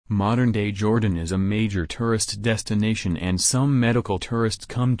Modern-day Jordan is a major tourist destination and some medical tourists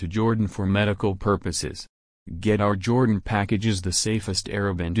come to Jordan for medical purposes. Get our Jordan packages, the safest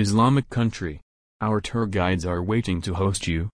Arab and Islamic country. Our tour guides are waiting to host you.